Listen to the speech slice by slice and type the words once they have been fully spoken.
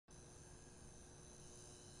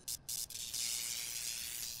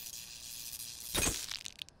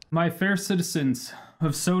My fair citizens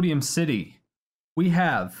of Sodium City, we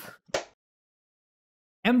have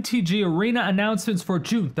Mtg Arena announcements for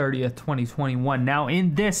June 30th, 2021. Now,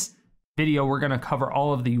 in this video, we're going to cover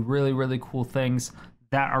all of the really cool things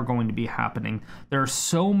that are going to be happening. There are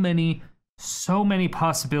so many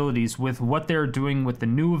possibilities with what they're doing with the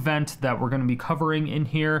new event that we're going to be covering in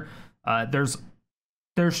here. There's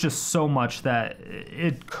just so much that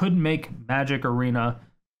it could make Magic Arena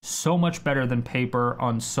so much better than paper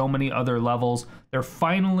on so many other levels. They're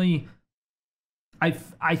finally, I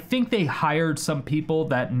think they hired some people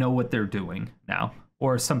that know what they're doing now,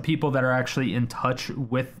 or some people that are actually in touch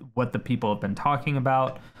with what the people have been talking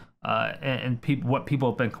about, and what people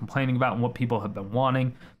have been complaining about and what people have been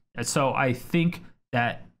wanting. And so I think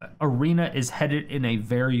that Arena is headed in a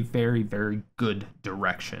very good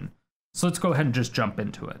direction. So let's go ahead and just jump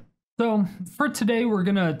into it. So for today, we're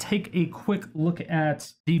going to take a quick look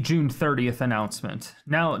at the June 30th announcement.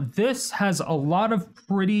 Now, this has a lot of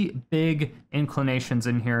pretty big inclinations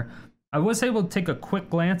in here. I was able to take a quick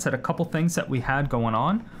glance at a couple things that we had going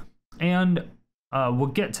on, and we'll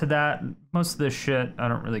get to that. Most of this shit I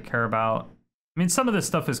don't really care about. I mean, some of this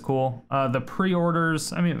stuff is cool. The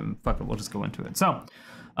pre-orders, I mean, fuck it, we'll just go into it. So,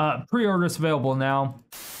 pre-orders available now.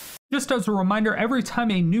 Just as a reminder, every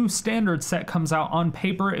time a new standard set comes out on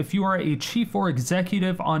paper, if you are a chief or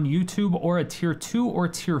executive on YouTube or a tier 2 or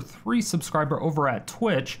tier 3 subscriber over at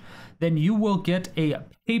Twitch, then you will get a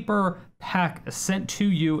paper pack sent to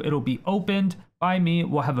you. It'll be opened by me.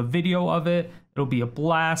 We'll have a video of it. It'll be a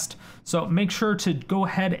blast. So make sure to go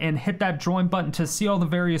ahead and hit that join button to see all the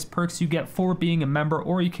various perks you get for being a member,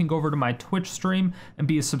 or you can go over to my Twitch stream and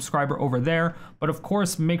be a subscriber over there. But of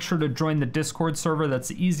course, make sure to join the Discord server. That's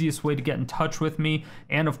the easiest way to get in touch with me.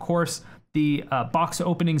 And of course, the box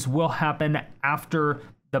openings will happen after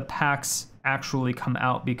the packs actually come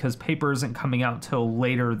out, because paper isn't coming out till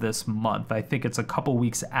later this month. I think it's a couple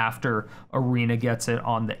weeks after Arena gets it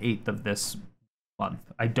on the 8th of this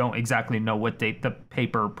month. I don't exactly know what date the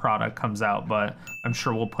paper product comes out, but I'm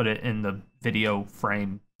sure we'll put it in the video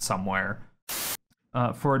frame somewhere.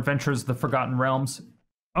 For Adventures of the Forgotten Realms.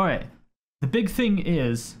 All right, the big thing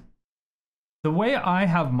is, the way I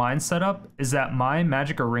have mine set up is that my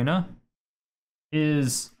Magic Arena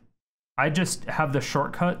is, I just have the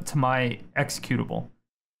shortcut to my executable.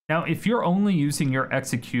 Now, if you're only using your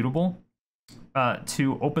executable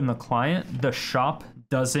to open the client, the shop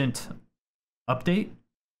doesn't update.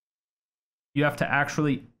 You have to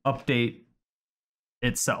actually update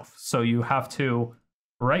itself. So you have to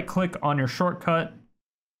right click on your shortcut,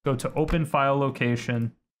 go to open file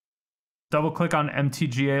location, double click on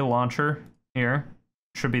Mtga launcher here,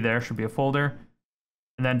 should be there, should be a folder,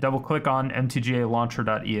 and then double click on Mtga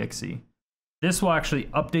launcher.exe. This will actually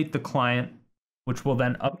update the client, which will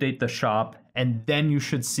then update the shop, and then you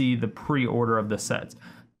should see the pre-order of the sets.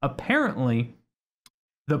 Apparently,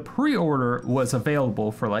 the pre-order was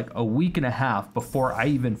available for like a week and a half before I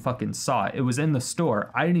even fucking saw it. It was in the store.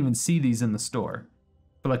 I didn't even see these in the store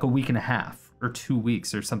for like a week and a half or 2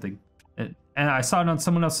 weeks or something. And I saw it on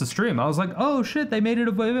someone else's stream. I was like, oh shit, they made it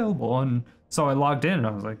available. And so I logged in and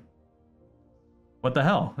I was like, what the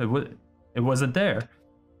hell? It wasn't there.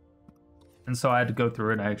 And so I had to go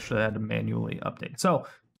through it and I actually had to manually update. So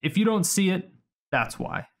if you don't see it, that's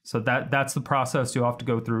why. So that's the process you'll have to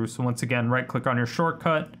go through. So once again, right click on your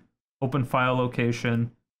shortcut, open file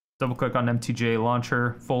location, double click on Mtga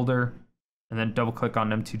launcher folder, and then double click on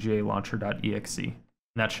Mtga launcher.exe. And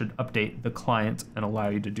that should update the client and allow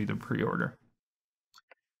you to do the pre-order.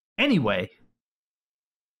 Anyway,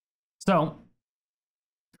 so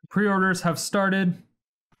pre-orders have started.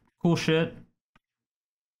 Cool shit.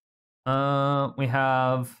 We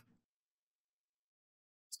have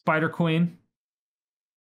Spider Queen,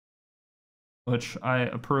 which I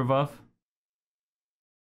approve of.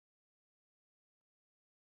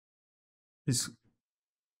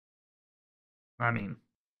 I mean,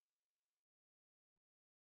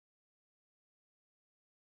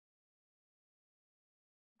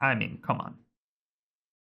 come on.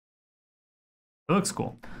 It looks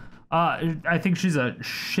cool. I think she's a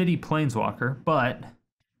shitty planeswalker, but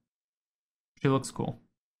she looks cool.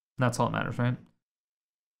 That's all that matters, right?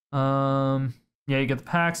 Yeah, you get the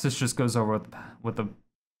packs. This just goes over what the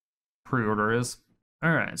pre-order is.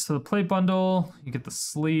 All right, so the plate bundle, you get the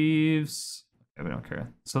sleeves. Okay, we don't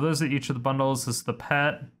care. So those are each of the bundles. This is the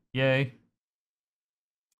pet. Yay.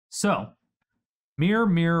 So, Mirror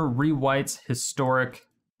Mirror Rewrites Historic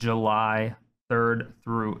July 3rd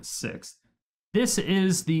through 6th. This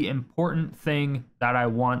is the important thing that I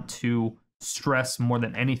want to stress more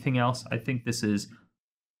than anything else. I think this is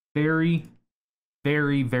very,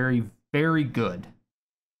 very, very, very good.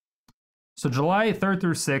 So July 3rd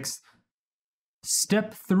through 6th,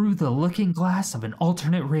 step through the looking glass of an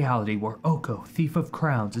alternate reality where Oko, Thief of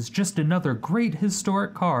Crowns, is just another great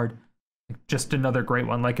historic card. Just another great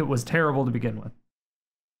one, like it was terrible to begin with.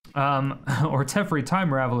 Or Teferi Time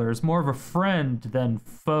Raveler is more of a friend than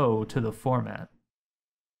foe to the format.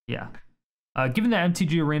 Yeah. Given that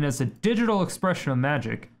MTG Arena is a digital expression of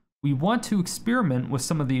Magic, we want to experiment with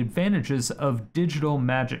some of the advantages of digital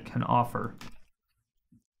Magic can offer.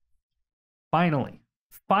 Finally,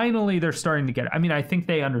 they're starting to get it. I mean, I think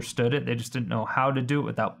they understood it. They just didn't know how to do it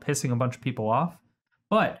without pissing a bunch of people off.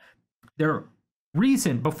 But their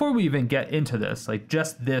reason, before we even get into this, like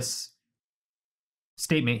just this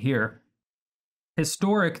statement here,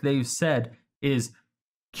 historic, they've said, is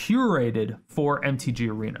curated for MTG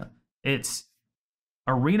Arena. It's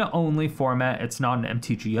arena-only format. It's not an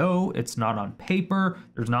MTGO. It's not on paper.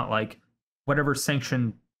 There's not like whatever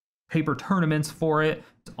sanctioned paper tournaments for it.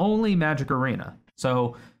 It's only Magic Arena.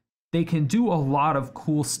 So they can do a lot of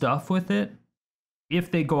cool stuff with it if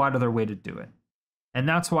they go out of their way to do it. And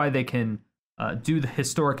that's why they can do the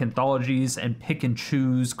historic anthologies and pick and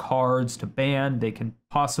choose cards to ban. They can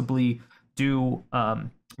possibly do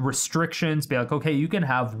restrictions, be like, okay, you can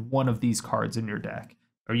have one of these cards in your deck,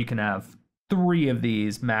 or you can have 3 of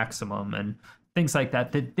these maximum, and things like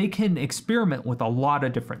that, that they can experiment with a lot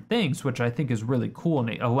of different things, which I think is really cool, and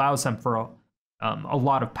it allows them for a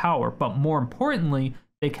lot of power. But more importantly,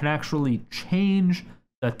 they can actually change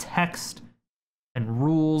the text and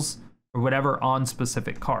rules or whatever on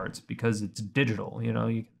specific cards because it's digital. You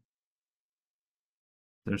know,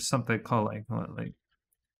 there's something called like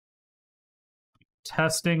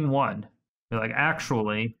testing 1. You're like,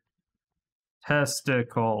 actually,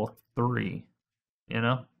 testicle 3. You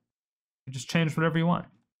know, you just change whatever you want.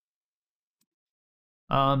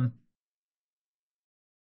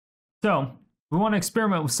 So we want to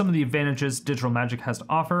experiment with some of the advantages digital Magic has to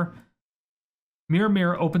offer.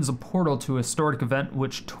 Mirror opens a portal to a historic event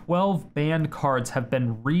which 12 banned cards have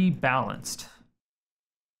been rebalanced.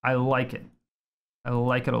 I like it. I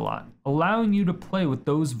like it a lot. Allowing you to play with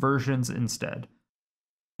those versions instead.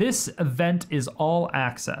 This event is all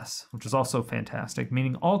access, which is also fantastic,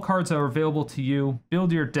 meaning all cards are available to you.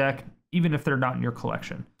 Build your deck, even if they're not in your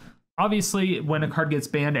collection. Obviously, when a card gets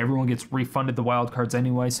banned, everyone gets refunded the wild cards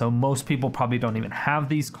anyway, so most people probably don't even have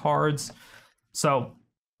these cards. So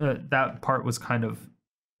that part was kind of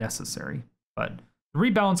necessary. But the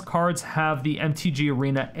rebalanced cards have the MTG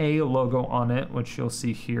Arena A logo on it, which you'll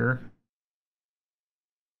see here.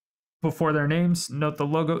 Before their names, note the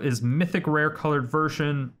logo is mythic rare colored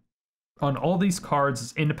version on all these cards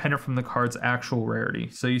is independent from the card's actual rarity.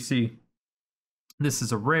 So you see, this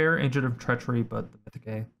is a rare Agent of Treachery, but the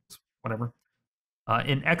Mtga, whatever.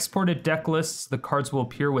 In exported deck lists, the cards will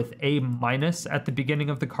appear with A- at the beginning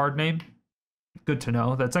of the card name. Good to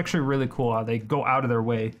know. That's actually really cool how they go out of their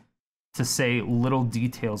way to say little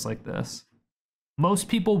details like this. Most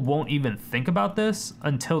people won't even think about this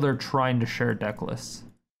until they're trying to share deck lists.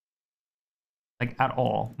 Like, at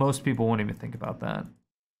all. Most people won't even think about that.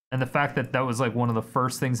 And the fact that that was like one of the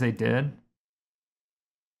first things they did,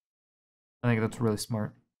 I think that's really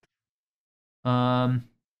smart. If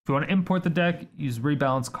you want to import the deck, use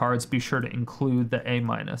rebalance cards, be sure to include the A-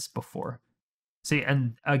 before. See,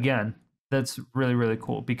 and again, that's really, really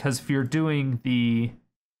cool, because if you're doing the...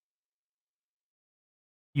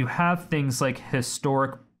 You have things like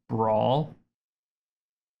Historic Brawl.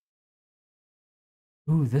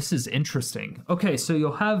 Ooh, this is interesting. Okay, so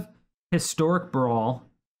you'll have Historic Brawl,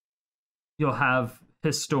 you'll have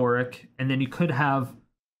Historic, and then you could have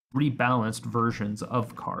rebalanced versions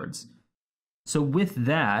of cards. So with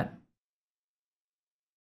that,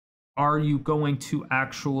 are you going to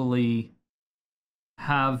actually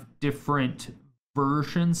have different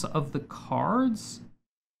versions of the cards?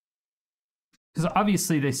 Because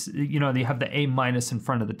obviously they have the A- in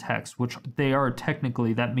front of the text, which they are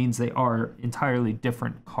technically, that means they are entirely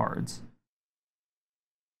different cards.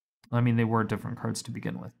 I mean, they were different cards to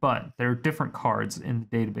begin with, but they're different cards in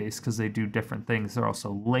the database because they do different things. They're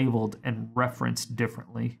also labeled and referenced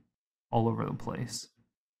differently all over the place.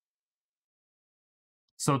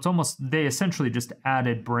 So it's almost, they essentially just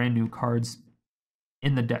added brand new cards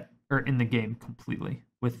in the deck or in the game completely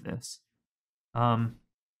with this.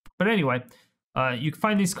 But anyway, you can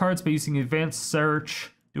find these cards by using advanced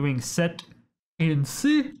search, doing set and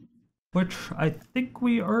see, which I think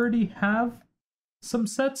we already have some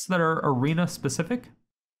sets that are arena specific.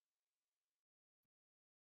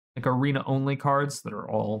 Like arena only cards that are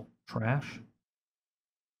all trash.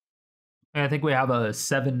 And I think we have a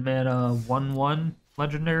 7-mana 1/1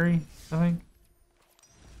 legendary, I think.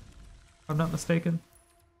 If I'm not mistaken.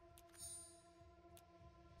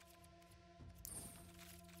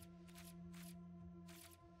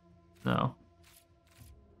 No.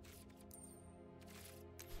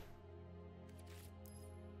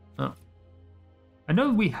 Oh. I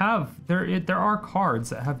know we have there are cards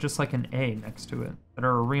that have just like an A next to it that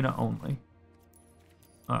are arena only.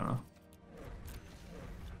 I don't know.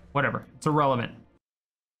 Whatever. It's irrelevant.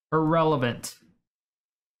 Irrelevant.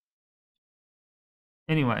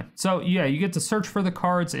 Anyway, so yeah, you get to search for the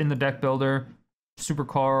cards in the deck builder. Super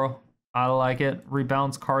cool. I like it.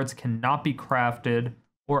 Rebalance cards cannot be crafted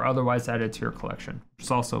or otherwise added to your collection, which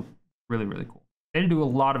is also really, really cool. They had to do a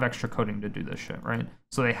lot of extra coding to do this shit, right?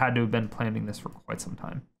 So they had to have been planning this for quite some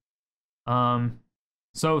time.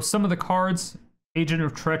 So some of the cards, Agent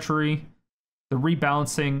of Treachery, the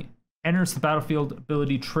rebalancing, enters the battlefield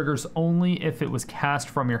ability triggers only if it was cast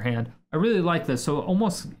from your hand. I really like this. So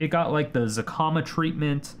almost, it got like the Zakama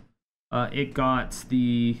treatment. It got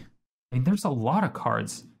the, I mean, there's a lot of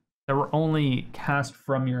cards that were only cast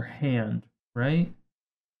from your hand, right?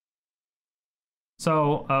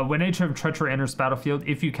 So when Agent of Treachery enters battlefield,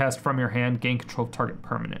 if you cast from your hand, gain control of target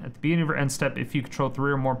permanent. At the beginning of your end step, if you control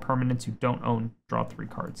 3 or more permanents you don't own, draw 3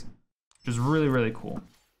 cards. Which is really, really cool.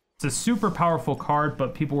 It's a super powerful card,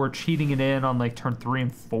 but people were cheating it in on like turn 3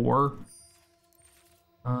 and 4.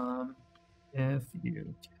 If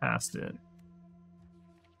you cast it.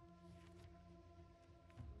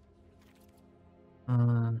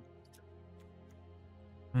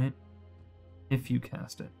 Right? If you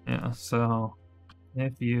cast it. Yeah, so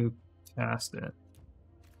if you cast it.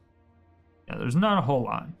 Yeah, there's not a whole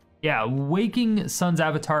lot. Yeah, Waking Sun's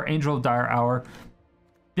Avatar, Angel of Dire Hour.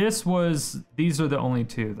 These are the only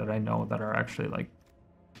 2 that I know that are actually like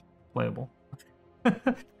playable.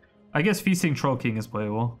 I guess Feasting Troll King is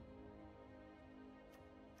playable.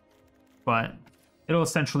 But it'll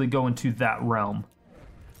essentially go into that realm.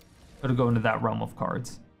 It'll go into that realm of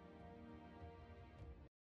cards.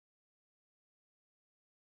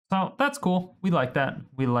 So that's cool. We like that.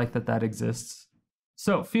 We like that that exists.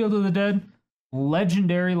 So Field of the Dead,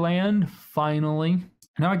 Legendary Land, finally.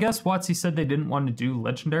 Now I guess WotC said they didn't want to do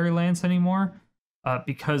Legendary Lands anymore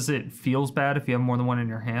because it feels bad if you have more than one in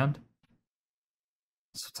your hand.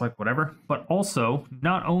 So it's like, whatever. But also,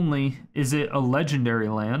 not only is it a Legendary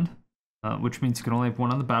Land, which means you can only have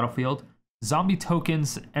one on the battlefield, zombie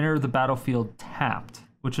tokens enter the battlefield tapped,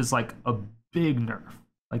 which is like a big nerf.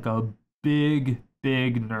 Like a big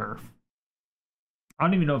nerf. I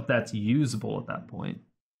don't even know if that's usable at that point.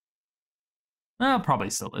 Probably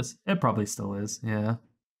still is. It probably still is, yeah.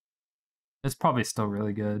 It's probably still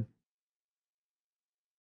really good.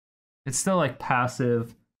 It's still like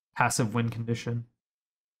passive win condition.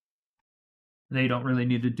 They don't really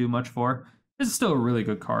need to do much for. This is still a really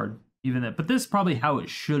good card, even that. But this is probably how it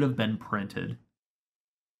should have been printed.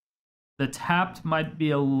 The tapped might be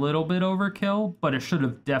a little bit overkill, but it should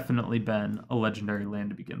have definitely been a legendary land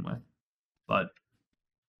to begin with. But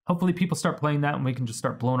hopefully people start playing that and we can just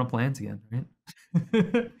start blowing up lands again, right?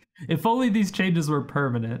 If only these changes were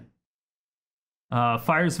permanent.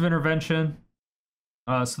 Fires of Intervention.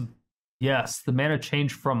 So yes, the mana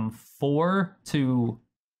changed from 4 to,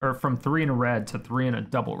 or from 3 in a red to 3 in a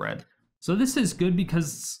double red. So this is good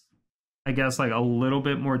because I guess like a little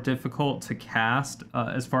bit more difficult to cast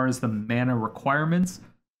as far as the mana requirements.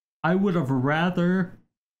 I would have rather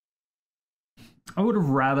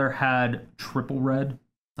had triple red,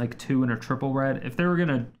 like 2 and a triple red. If they were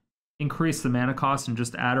gonna increase the mana cost and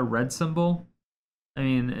just add a red symbol, I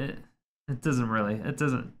mean it doesn't really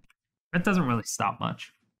stop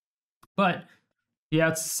much. But yeah,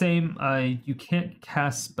 it's the same. You can't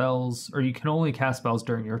cast spells, or you can only cast spells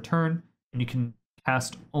during your turn, and you can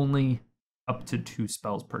cast only up to 2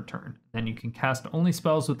 spells per turn. Then you can cast only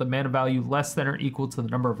spells with a mana value less than or equal to the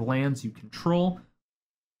number of lands you control,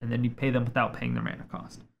 and then you pay them without paying their mana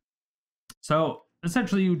cost. So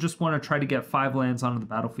essentially, you just want to try to get 5 lands onto the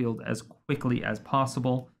battlefield as quickly as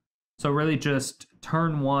possible. So really just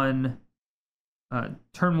turn 1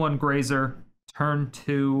 Grazer, turn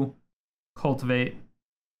 2 Cultivate,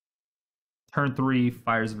 turn 3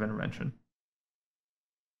 Fires of Intervention.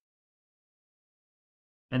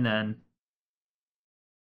 And then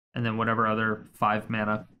whatever other 5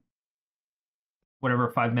 mana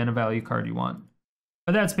value card you want.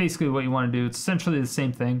 But that's basically what you want to do. It's essentially the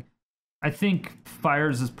same thing. I think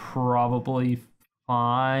Fires is probably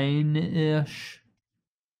fine-ish.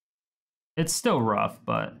 It's still rough,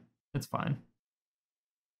 but it's fine.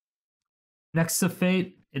 Next of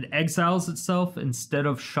Fate, it exiles itself instead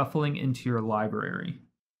of shuffling into your library.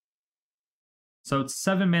 So it's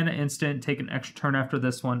 7 mana instant, take an extra turn after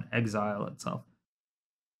this one, exile itself.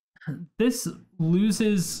 This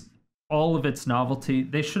loses all of its novelty.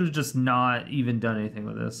 They should have just not even done anything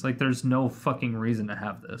with this. Like, there's no fucking reason to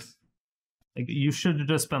have this. Like, you should have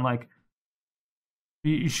just been like,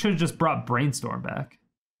 you should have just brought Brainstorm back.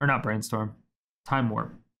 Or not Brainstorm, Time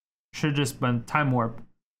Warp. Should have just been Time Warp,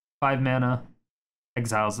 5 mana,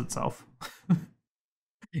 exiles itself.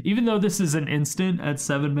 Even though this is an instant at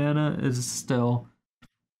 7 mana, is still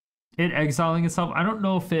it exiling itself. I don't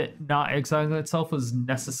know if it not exiling itself was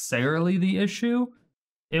necessarily the issue.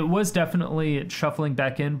 It was definitely shuffling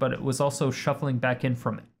back in, but it was also shuffling back in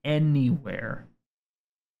from anywhere.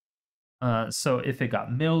 So if it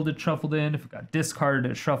got milled, it shuffled in. If it got discarded,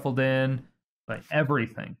 it shuffled in. Like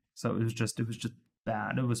everything. So it was just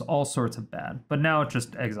bad. It was all sorts of bad. But now it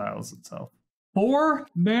just exiles itself. 4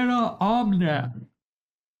 mana Omnath.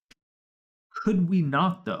 Could we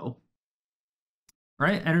not, though?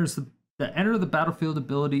 Right? Enters the enter the battlefield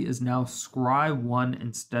ability is now scry 1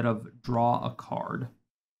 instead of draw a card.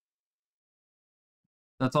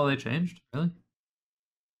 That's all they changed? Really?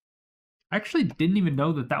 I actually didn't even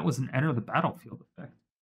know that that was an enter the battlefield effect.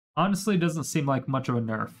 Honestly, it doesn't seem like much of a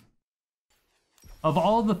nerf. Of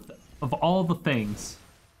all the things,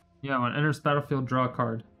 yeah, when it enters battlefield, draw a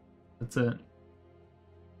card. That's it.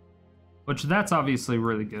 Which that's obviously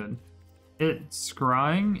really good.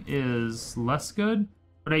 Scrying is less good,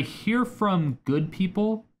 but I hear from good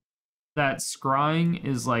people that scrying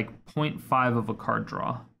is like 0.5 of a card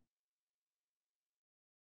draw.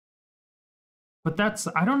 But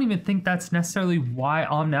I don't even think that's necessarily why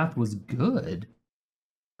Omnath was good,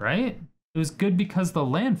 right? It was good because the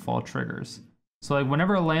landfall triggers. So like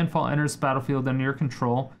whenever a landfall enters the battlefield under your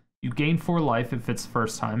control, you gain 4 life if it's the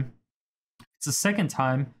first time. If it's the second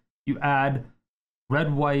time, you add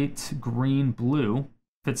red, white, green, blue.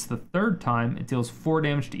 If it's the third time, it deals 4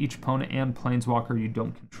 damage to each opponent and planeswalker you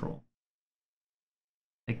don't control.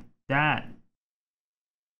 Like that.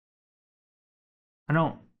 I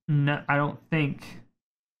don't think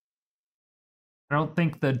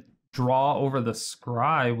the draw over the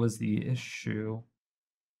scry was the issue.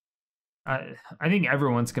 I think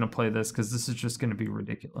everyone's gonna play this because this is just gonna be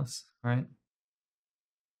ridiculous, right?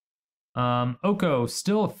 Oko,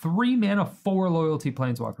 still a 3 mana 4 loyalty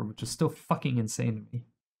planeswalker, which is still fucking insane to me.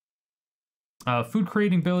 Food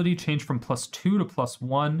creating ability changed from +2 to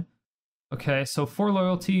 +1. Okay, so 4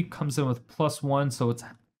 loyalty comes in with +1, so it's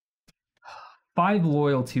 5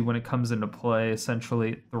 loyalty when it comes into play,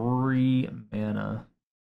 essentially 3 mana.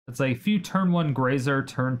 It's like if you turn 1 Grazer,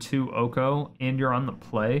 turn 2 Oko, and you're on the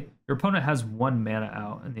play, your opponent has 1 mana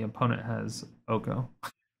out, and the opponent has Oko.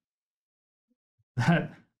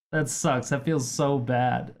 That sucks. That feels so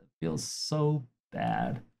bad. It feels so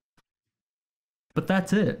bad. But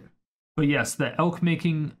that's it. But yes, the elk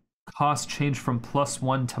making cost changed from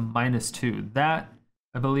 +1 to -2. That,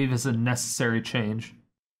 I believe, is a necessary change.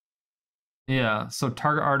 Yeah, so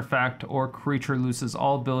target artifact or creature loses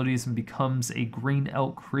all abilities and becomes a green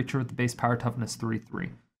elk creature with the base power toughness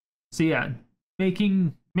 3/3. So yeah,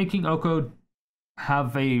 making Oko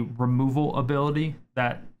have a removal ability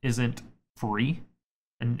that isn't free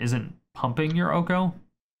and isn't pumping your Oko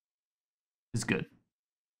is good.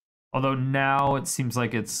 Although now it seems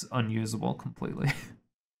like it's unusable completely.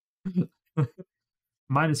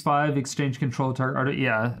 -5 exchange control target art.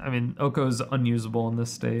 Yeah, I mean Oko's unusable in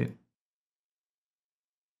this state.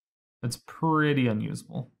 It's pretty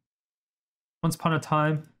unusable. Once upon a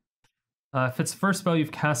time, if it's the first spell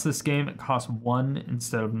you've cast this game, it costs 1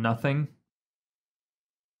 instead of nothing.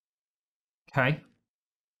 Okay.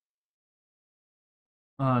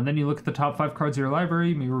 Then you look at the top 5 cards of your library.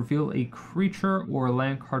 You may reveal a creature or a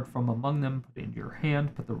land card from among them, put it into your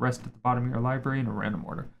hand, put the rest at the bottom of your library in a random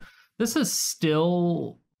order. This is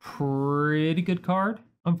still pretty good card.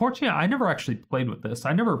 Unfortunately, I never actually played with this.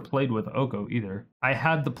 I never played with Oko either. I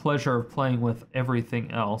had the pleasure of playing with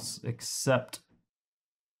everything else except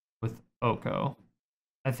with Oko.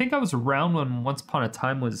 I think I was around when Once Upon a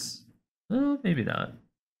Time was... maybe not. I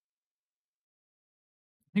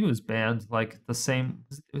think it was banned like the same...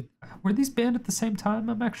 Were these banned at the same time?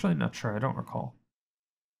 I'm actually not sure. I don't recall.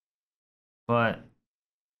 But...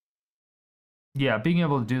 yeah, being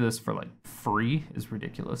able to do this for like free is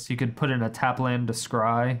ridiculous. You could put in a tap land to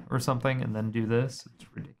scry or something and then do this.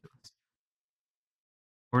 It's ridiculous.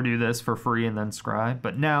 Or do this for free and then scry.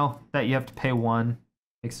 But now that you have to pay 1,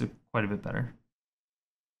 makes it quite a bit better.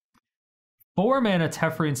 4 mana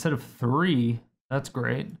Teferi instead of 3. That's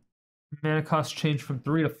great. Mana cost changed from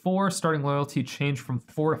 3 to 4. Starting loyalty changed from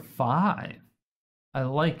 4 to 5. I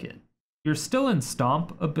like it. You're still in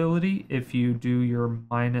Stomp ability if you do your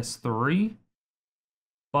 -3.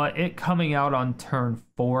 But it coming out on turn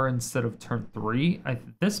 4 instead of turn 3,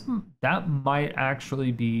 that might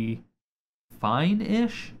actually be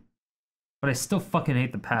fine-ish. But I still fucking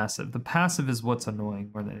hate the passive. The passive is what's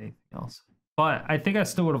annoying more than anything else. but I think I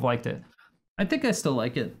still would have liked it. I think I still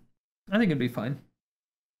like it. I think it'd be fine.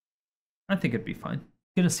 I think it'd be fine.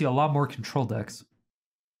 Gonna see a lot more control decks,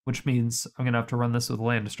 which means I'm gonna have to run this with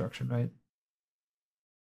land destruction, right?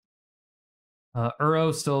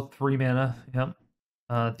 Uro still 3 mana. Yep.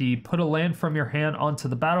 The put a land from your hand onto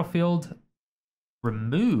the battlefield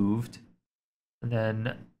removed, and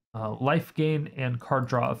then life gain and card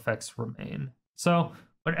draw effects remain. So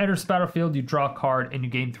when it enters the battlefield, you draw a card and you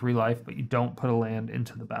gain 3 life, but you don't put a land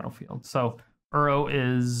into the battlefield. So Uro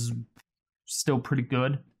is still pretty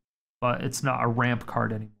good, but it's not a ramp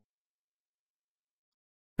card anymore.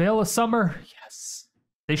 Veil of Summer, yes.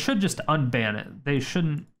 They should just unban it. They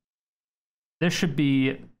shouldn't. This should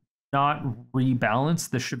be not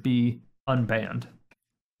rebalanced. This should be unbanned.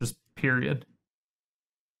 Just period.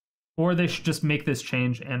 Or they should just make this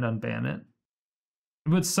change and unban it. It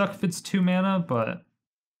would suck if it's 2 mana, but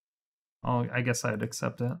I guess I'd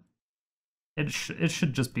accept it. It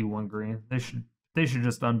should just be 1 green. They should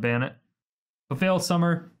just unban it. But Veil of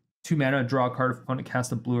Summer, 2 mana, draw a card if opponent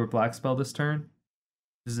casts a blue or black spell this turn.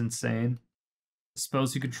 This is insane.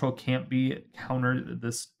 Spells you control can't be countered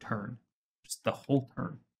this turn. Just the whole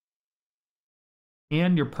turn.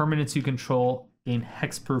 And your permanents you control gain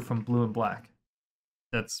hexproof from blue and black.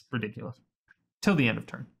 That's ridiculous. Till the end of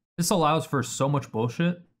turn. This allows for so much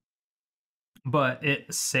bullshit, but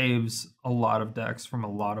it saves a lot of decks from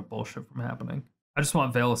a lot of bullshit from happening. I just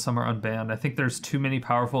want Veil of Summer unbanned. I think there's too many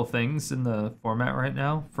powerful things in the format right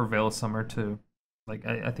now for Veil of Summer to, like,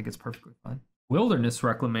 I think it's perfectly fine. Wilderness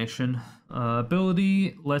Reclamation.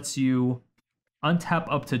 Ability lets you untap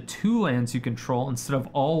up to 2 lands you control instead of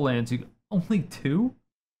all lands you... Only 2?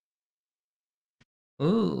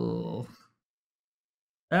 Ugh.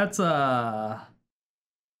 That's, for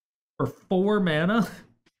 4 mana?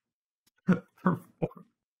 For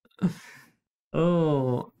 4.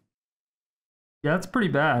 Oh. Yeah, that's pretty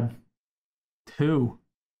bad. 2.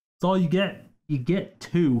 That's all you get. You get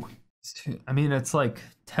 2. I mean, it's like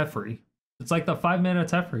Teferi. It's like the 5 mana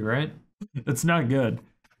Teferi, right? It's not good.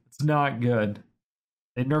 It's not good.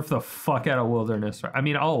 They nerf the fuck out of Wilderness. I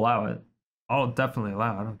mean, I'll allow it. I'll definitely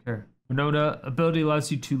allow it. I don't care. Winota ability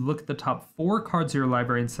allows you to look at the top 4 cards of your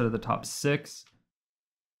library instead of the top 6.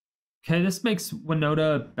 Okay, this makes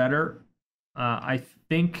Winota better. I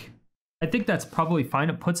think that's probably fine.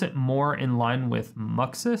 It puts it more in line with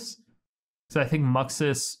Muxus. So I think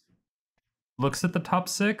Muxus looks at the top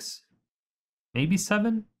 6, maybe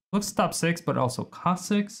 7. Looks at the top 6, but also costs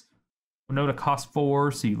 6. Winota costs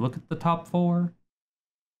 4, so you look at the top 4.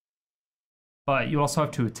 But you also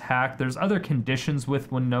have to attack. There's other conditions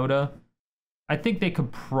with Winota. I think they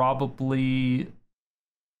could probably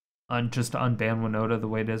just unban Winota the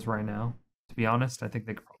way it is right now. To be honest, I think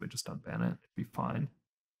they could probably just unban it. It'd be fine.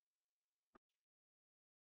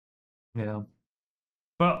 Yeah.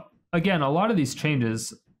 But again, a lot of these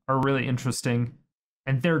changes are really interesting.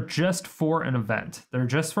 And they're just for an event. They're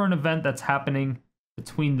just for an event that's happening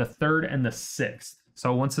between the 3rd and the 6th.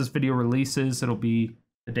 So once this video releases, it'll be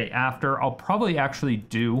the day after. I'll probably actually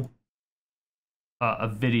do a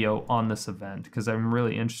video on this event because I'm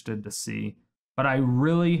really interested to see. But I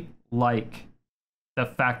really like the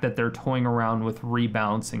fact that they're toying around with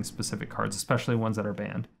rebalancing specific cards, especially ones that are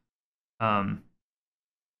banned. I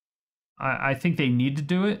think they need to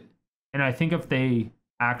do it. And I think if they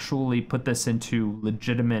actually put this into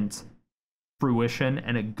legitimate fruition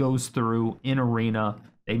and it goes through in Arena,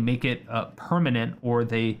 they make it permanent, or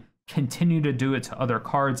they continue to do it to other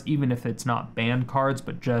cards, even if it's not banned cards,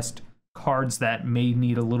 but just cards that may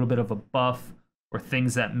need a little bit of a buff, or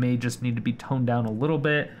things that may just need to be toned down a little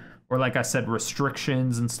bit, or like I said,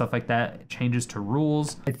 restrictions and stuff like that, changes to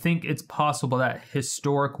rules. I think it's possible that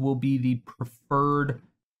Historic will be the preferred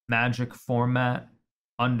Magic format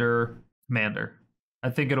under Commander. I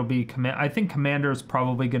think it'll be I think Commander is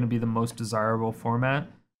probably going to be the most desirable format,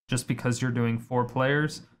 just because you're doing 4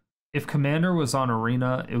 players. If Commander was on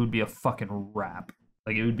Arena, it would be a fucking wrap.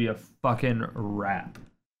 Like, it would be a fucking wrap.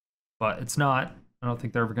 But it's not. I don't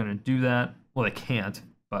think they're ever going to do that. Well, they can't,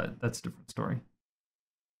 but that's a different story.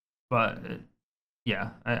 But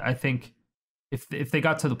yeah, I think if they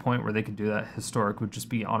got to the point where they could do that, Historic would just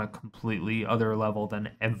be on a completely other level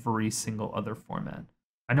than every single other format.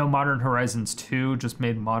 I know Modern Horizons 2 just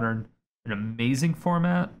made Modern an amazing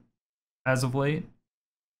format as of late.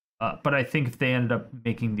 But I think if they ended up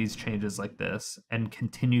making these changes like this and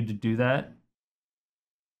continue to do that,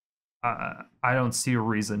 I don't see a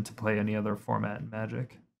reason to play any other format in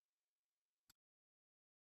Magic.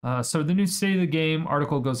 So the new State of the Game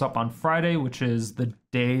article goes up on Friday, which is the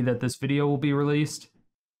day that this video will be released.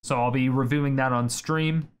 So I'll be reviewing that on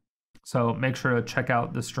stream. So make sure to check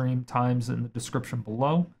out the stream times in the description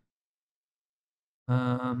below.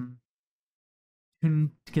 To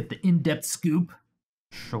get the in-depth scoop.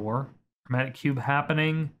 Sure. Chromatic Cube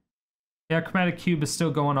happening. Yeah, Chromatic Cube is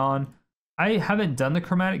still going on. I haven't done the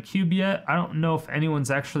Chromatic Cube yet. I don't know if anyone's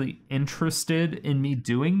actually interested in me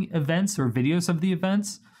doing events or videos of the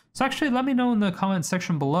events. So actually, let me know in the comment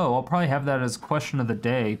section below. I'll probably have that as question of the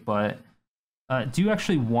day, but do you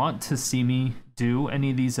actually want to see me do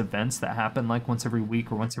any of these events that happen like once every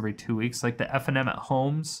week or once every 2 weeks? Like the F&M at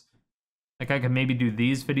homes. Like I could maybe do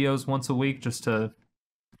these videos once a week just to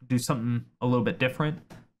do something a little bit different.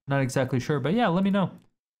 Not exactly sure, but yeah, let me know.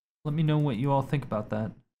 Let me know what you all think about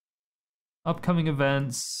that. Upcoming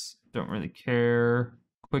events, don't really care.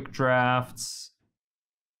 Quick drafts,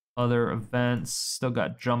 other events, still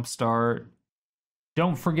got Jumpstart.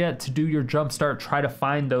 Don't forget to do your Jumpstart. Try to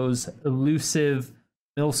find those elusive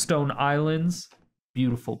Millstone Islands.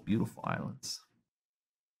 Beautiful, beautiful islands.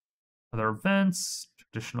 Other events,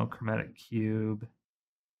 traditional Chromatic Cube.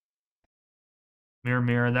 Mirror,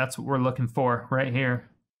 mirror, that's what we're looking for right here.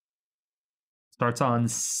 Starts on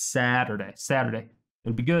Saturday.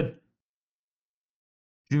 It'll be good.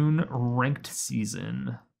 June ranked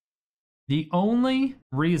season. The only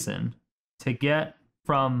reason to get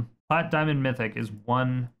from Plat, Diamond, Mythic is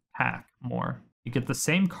one pack more. You get the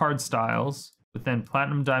same card styles within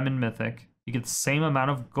Platinum, Diamond, Mythic. You get the same amount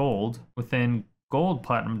of gold within Gold,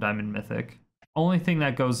 Platinum, Diamond, Mythic. Only thing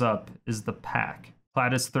that goes up is the pack.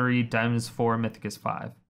 Plat is 3, Diamond is 4, Mythic is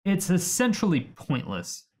 5. It's essentially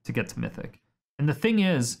pointless to get to Mythic. And the thing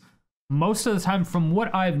is, most of the time, from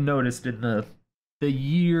what I've noticed in the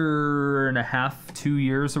year and a half, 2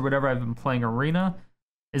 years or whatever I've been playing Arena,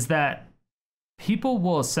 is that people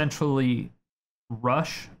will essentially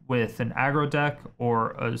rush with an aggro deck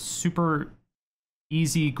or a super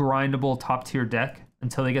easy grindable top tier deck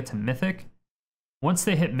until they get to Mythic. Once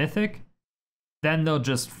they hit Mythic, then they'll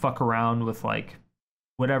just fuck around with like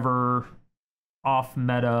whatever off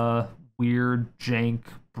meta weird jank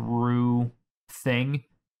brew thing.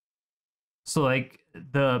 So like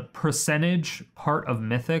the percentage part of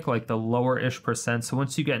Mythic, like the lower-ish percent, so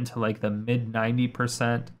once you get into like the mid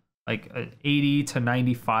 90%, like 80 to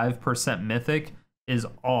 95% Mythic is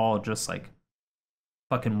all just like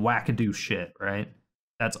fucking wackadoo shit, right?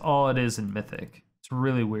 That's all it is in Mythic. It's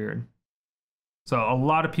really weird. So a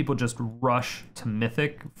lot of people just rush to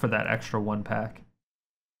Mythic for that extra one pack.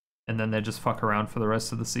 And then they just fuck around for the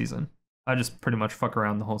rest of the season. I just pretty much fuck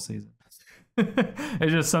around the whole season.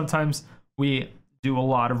 It's just sometimes we do a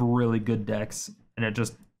lot of really good decks and it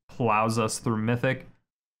just plows us through Mythic.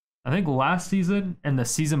 I think last season and the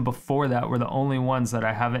season before that were the only ones that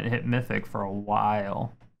I haven't hit Mythic for a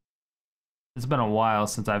while. It's been a while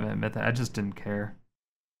since I've hit Mythic. I just didn't care.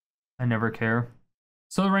 I never care.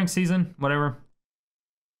 So the ranked season, whatever.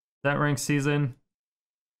 That ranked season,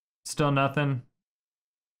 still nothing.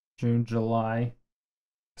 June, July.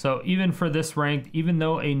 So even for this ranked, even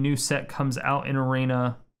though a new set comes out in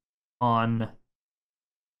Arena on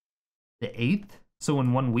the 8th, so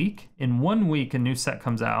in 1 week, a new set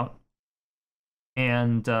comes out,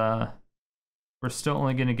 and we're still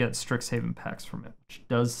only going to get Strixhaven packs from it, which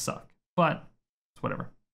does suck, but it's whatever.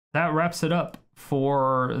 That wraps it up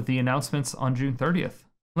for the announcements on June 30th.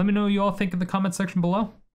 Let me know what you all think in the comment section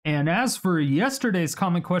below. And as for yesterday's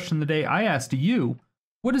comment question of the day, I asked you,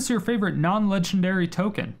 what is your favorite non-legendary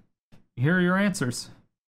token? Here are your answers.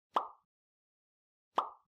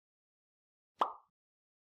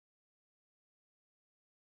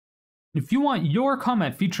 If you want your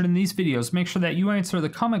comment featured in these videos, make sure that you answer the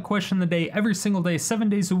comment question of the day every single day, 7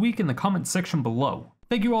 days a week in the comment section below.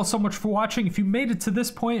 Thank you all so much for watching. If you made it to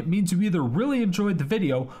this point, it means you either really enjoyed the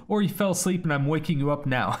video or you fell asleep and I'm waking you up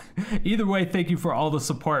now. Either way, thank you for all the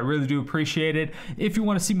support. I really do appreciate it. If you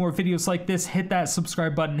want to see more videos like this, hit that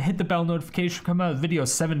subscribe button, hit the bell notification, come out with videos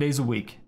 7 days a week.